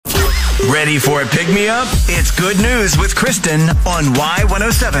Ready for a pick-me-up? It's Good News with Kristen on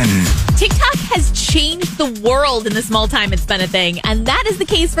Y107. TikTok has changed the world in the small time it's been a thing, and that is the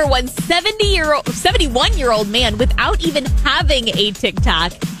case for one 71-year-old man without even having a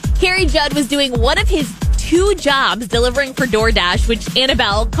TikTok. Kerry Judd was doing one of his 2 jobs delivering for Doordash, which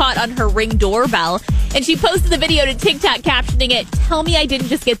Annabelle caught on her Ring doorbell, and she posted the video to TikTok captioning it, "Tell me I didn't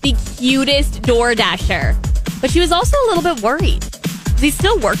just get the cutest DoorDasher." But she was also a little bit worried. Was he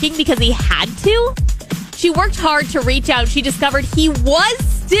still working because he had to? She worked hard to reach out. She discovered he was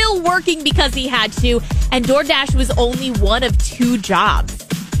still working because he had to, and DoorDash was only one of 2 jobs.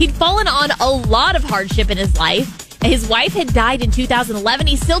 He'd fallen on a lot of hardship in his life. His wife had died in 2011.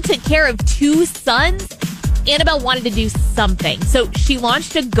 He still took care of 2 sons. Annabelle wanted to do something, so she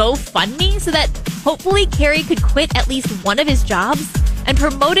launched a GoFundMe so that hopefully Kerry could quit at least one of his jobs, and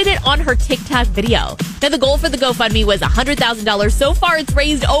promoted it on her TikTok video. Now, the goal for the GoFundMe was $100,000. So far, it's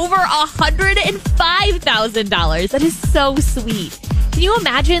raised over $105,000. That is so sweet. Can you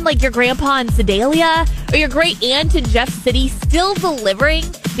imagine, like, your grandpa in Sedalia or your great aunt in Jeff City still delivering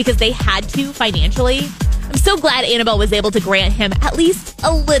because they had to financially? I'm so glad Annabelle was able to grant him at least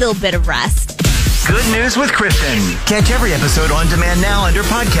a little bit of rest. Good News with Kristen. Catch every episode on demand now under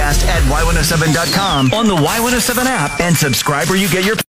podcast at Y107.com, on the Y107 app, and subscribe where you get your